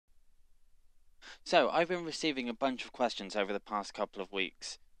So, I've been receiving a bunch of questions over the past couple of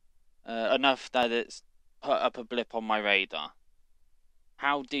weeks. Enough that it's put up a blip on my radar.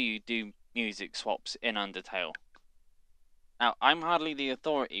 How do you do music swaps in Undertale? Now, I'm hardly the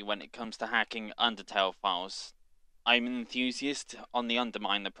authority when it comes to hacking Undertale files. I'm an enthusiast on the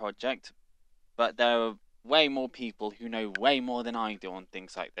Underminer project, but there are way more people who know way more than I do on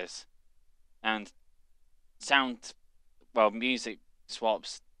things like this. And music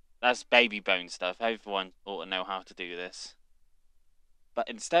swaps, that's baby bone stuff. Everyone ought to know how to do this. But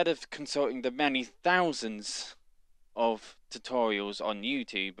instead of consulting the many thousands of tutorials on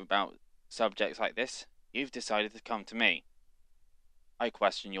YouTube about subjects like this, you've decided to come to me. I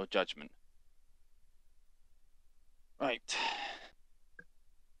question your judgment. Right.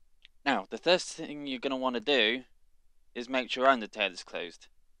 Now, the first thing you're going to want to do is make sure Undertale is closed,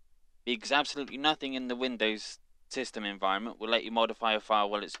 because absolutely nothing in the Windows system environment will let you modify a file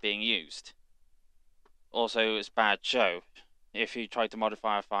while it's being used. Also, it's bad show. If you try to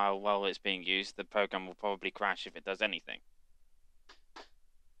modify a file while it's being used, the program will probably crash if it does anything.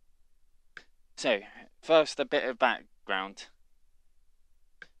 So, first a bit of background.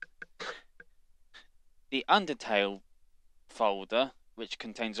 The Undertale folder, which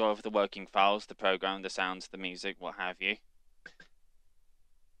contains all of the working files, the program, the sounds, the music, what have you.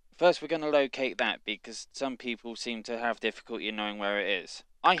 First, we're going to locate that because some people seem to have difficulty in knowing where it is.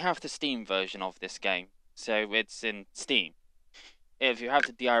 I have the Steam version of this game, so it's in Steam. If you have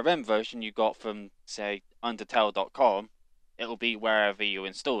the DRM version you got from, say, Undertale.com, it'll be wherever you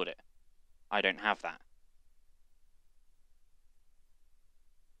installed it. I don't have that.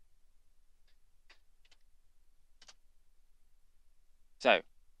 So,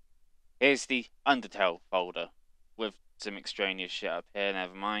 here's the Undertale folder, with some extraneous shit up here,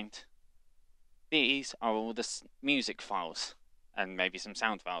 never mind. These are all the music files, and maybe some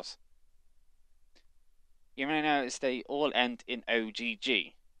sound files. You may notice they all end in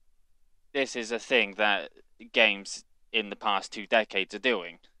OGG. This is a thing that games in the past 2 decades are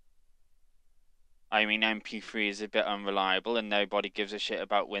doing. I mean, MP3 is a bit unreliable and nobody gives a shit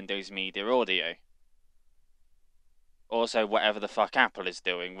about Windows Media Audio. Also, whatever the fuck Apple is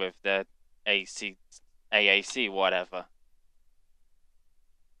doing with their AAC, whatever.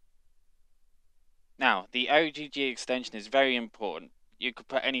 Now, the OGG extension is very important. You could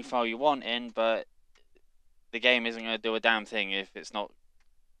put any file you want in, but the game isn't going to do a damn thing if it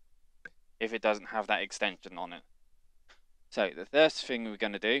doesn't have that extension on it. So, the first thing we're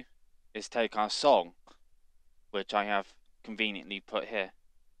going to do is take our song, which I have conveniently put here.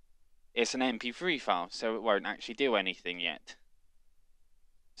 It's an MP3 file, so it won't actually do anything yet.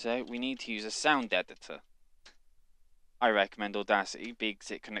 So we need to use a sound editor. I recommend Audacity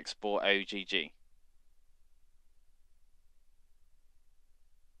because it can export OGG.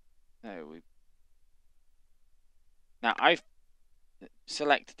 Now I've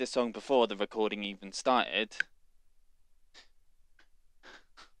selected the song before the recording even started.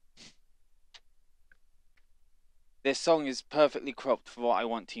 This song is perfectly cropped for what I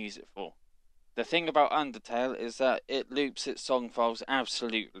want to use it for. The thing about Undertale is that it loops its song files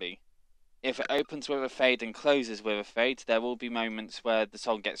absolutely. If it opens with a fade and closes with a fade, there will be moments where the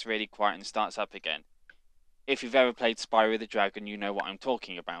song gets really quiet and starts up again. If you've ever played Spyro the Dragon, you know what I'm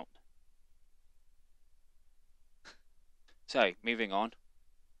talking about. So, moving on.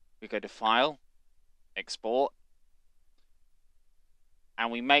 We go to File, Export,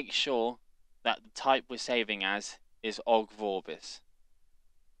 and we make sure that the type we're saving as is Ogg Vorbis.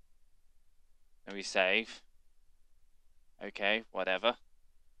 And we save. Okay, whatever.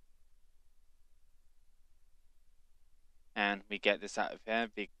 And we get this out of here.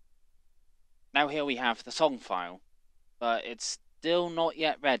 Now here we have the song file, but it's still not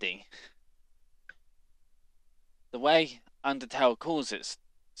yet ready. The way Undertale calls its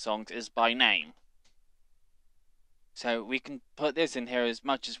songs is by name. So we can put this in here as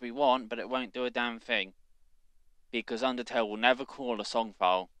much as we want, but it won't do a damn thing. Because Undertale will never call a song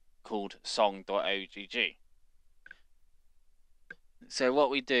file called song.ogg. So what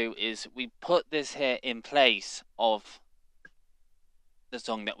we do is we put this here in place of the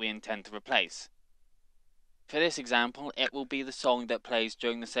song that we intend to replace. For this example, it will be the song that plays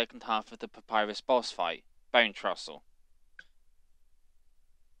during the second half of the Papyrus boss fight, Bone Trussel.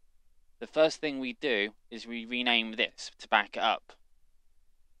 The first thing we do is we rename this to back it up.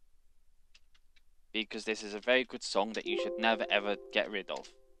 Because this is a very good song that you should never ever get rid of.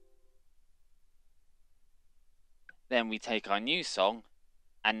 Then we take our new song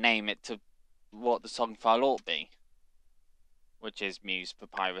and name it to what the song file ought to be, which is Muse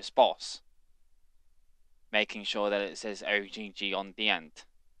Papyrus Boss, making sure that it says OGG on the end.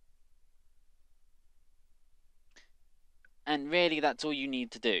 And really, that's all you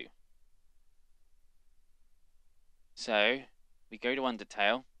need to do. So, we go to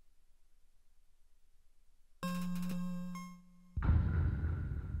Undertale.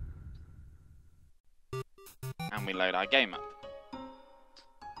 And we load our game up.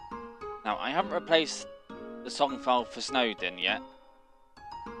 Now, I haven't replaced the song file for Snowden yet,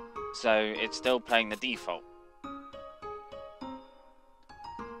 so it's still playing the default.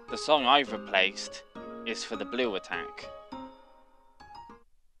 The song I've replaced is for the blue attack.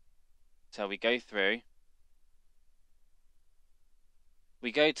 So we go through.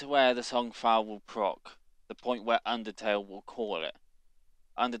 We go to where the song file will proc, the point where Undertale will call it.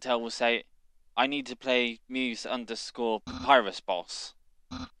 Undertale will say, I need to play muse_papyrus boss.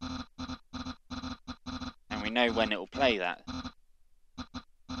 And we know when it will play that.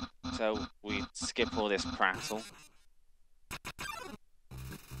 So we skip all this prattle.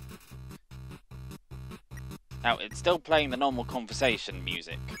 Now it's still playing the normal conversation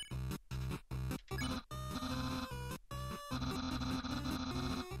music.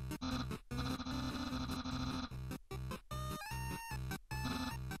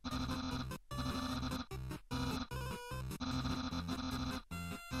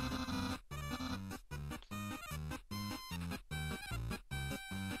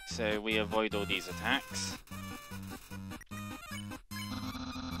 So we avoid all these attacks.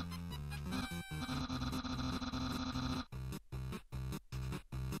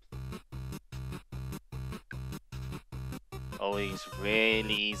 All these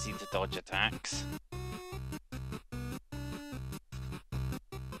really easy to dodge attacks.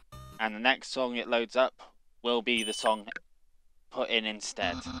 And the next song it loads up will be the song put in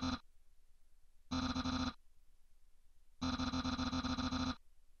instead.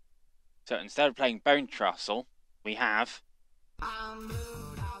 So instead of playing Bone Trussel, we have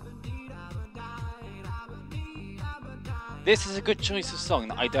this is a good choice of song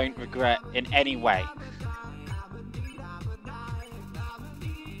that I don't regret in any way.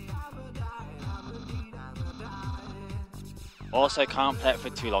 Also can't play it for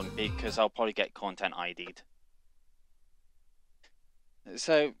too long because I'll probably get content ID'd.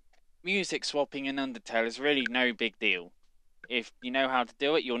 So, music swapping in Undertale is really no big deal. If you know how to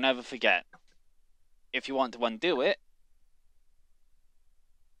do it, you'll never forget. If you want to undo it,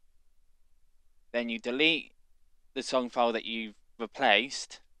 then you delete the song file that you've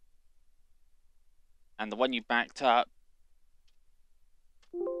replaced, and the one you backed up,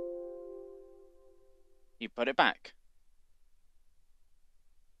 you put it back.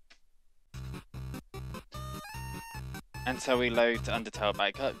 And so we load Undertale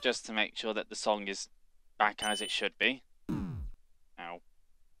back up just to make sure that the song is back as it should be. Ow.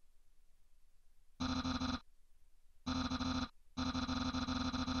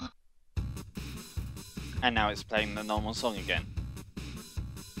 And now it's playing the normal song again.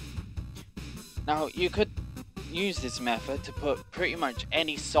 Now you could use this method to put pretty much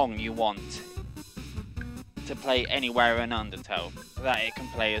any song you want to play anywhere in Undertale, that it can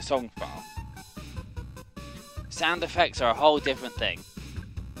play a song file. Sound effects are a whole different thing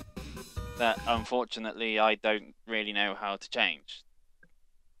that unfortunately I don't really know how to change.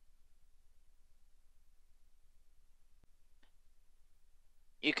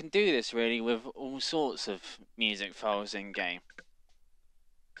 You can do this really with all sorts of music files in game.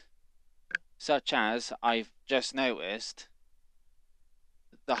 Such as, I've just noticed,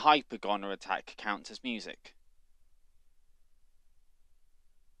 the Hypergoner attack counts as music.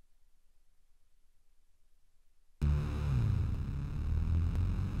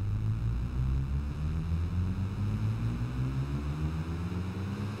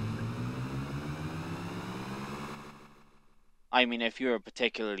 I mean, if you're a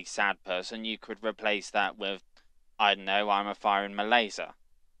particularly sad person, you could replace that with, I don't know, I'm a fire in Malaysia.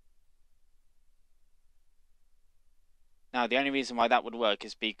 Now, the only reason why that would work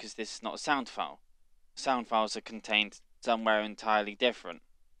is because this is not a sound file. Sound files are contained somewhere entirely different.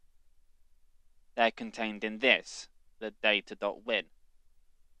 They're contained in this, the data.win.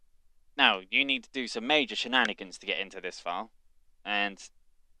 Now, you need to do some major shenanigans to get into this file, and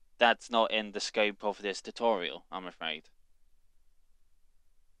that's not in the scope of this tutorial, I'm afraid.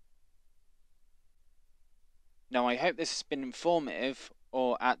 Now, I hope this has been informative,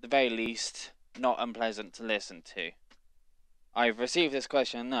 or at the very least, not unpleasant to listen to. I've received this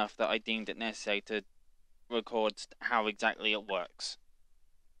question enough that I deemed it necessary to record how exactly it works.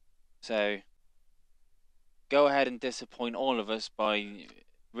 So, go ahead and disappoint all of us by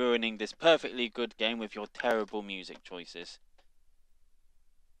ruining this perfectly good game with your terrible music choices.